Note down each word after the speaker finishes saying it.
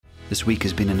This week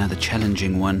has been another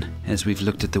challenging one as we've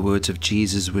looked at the words of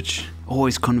Jesus, which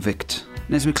always convict.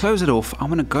 And as we close it off, I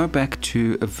want to go back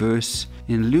to a verse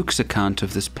in Luke's account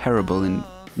of this parable in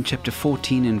chapter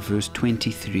 14 and verse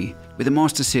 23, where the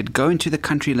master said, "Go into the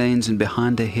country lanes and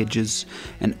behind the hedges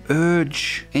and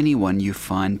urge anyone you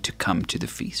find to come to the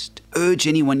feast." Urge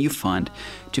anyone you find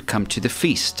to come to the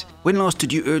feast. When last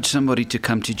did you urge somebody to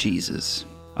come to Jesus?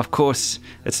 Of course,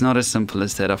 it's not as simple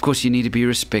as that. Of course, you need to be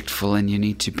respectful and you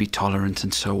need to be tolerant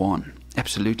and so on.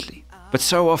 Absolutely. But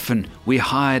so often we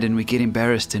hide and we get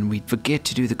embarrassed and we forget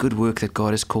to do the good work that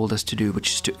God has called us to do,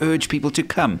 which is to urge people to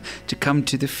come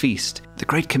to the feast. The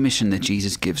great commission that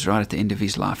Jesus gives right at the end of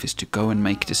his life is to go and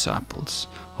make disciples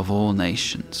of all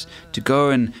nations, to go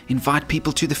and invite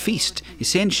people to the feast,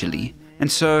 essentially. And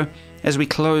so, as we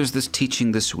close this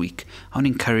teaching this week, I want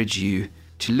to encourage you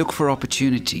to look for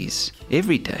opportunities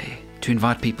every day to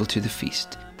invite people to the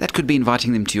feast. That could be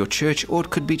inviting them to your church, or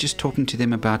it could be just talking to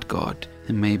them about God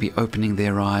and maybe opening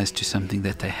their eyes to something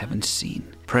that they haven't seen.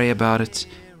 Pray about it.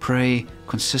 Pray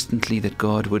consistently that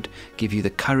God would give you the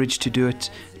courage to do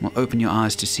it and will open your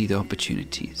eyes to see the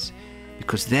opportunities.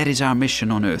 Because that is our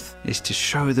mission on earth, is to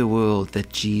show the world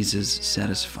that Jesus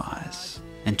satisfies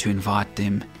and to invite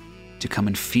them to come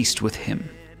and feast with him.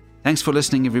 Thanks for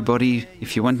listening, everybody.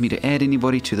 If you want me to add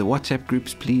anybody to the WhatsApp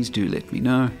groups, please do let me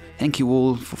know. Thank you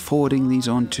all for forwarding these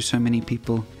on to so many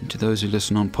people. And to those who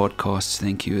listen on podcasts,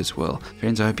 thank you as well.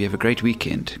 Friends, I hope you have a great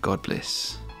weekend. God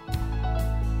bless.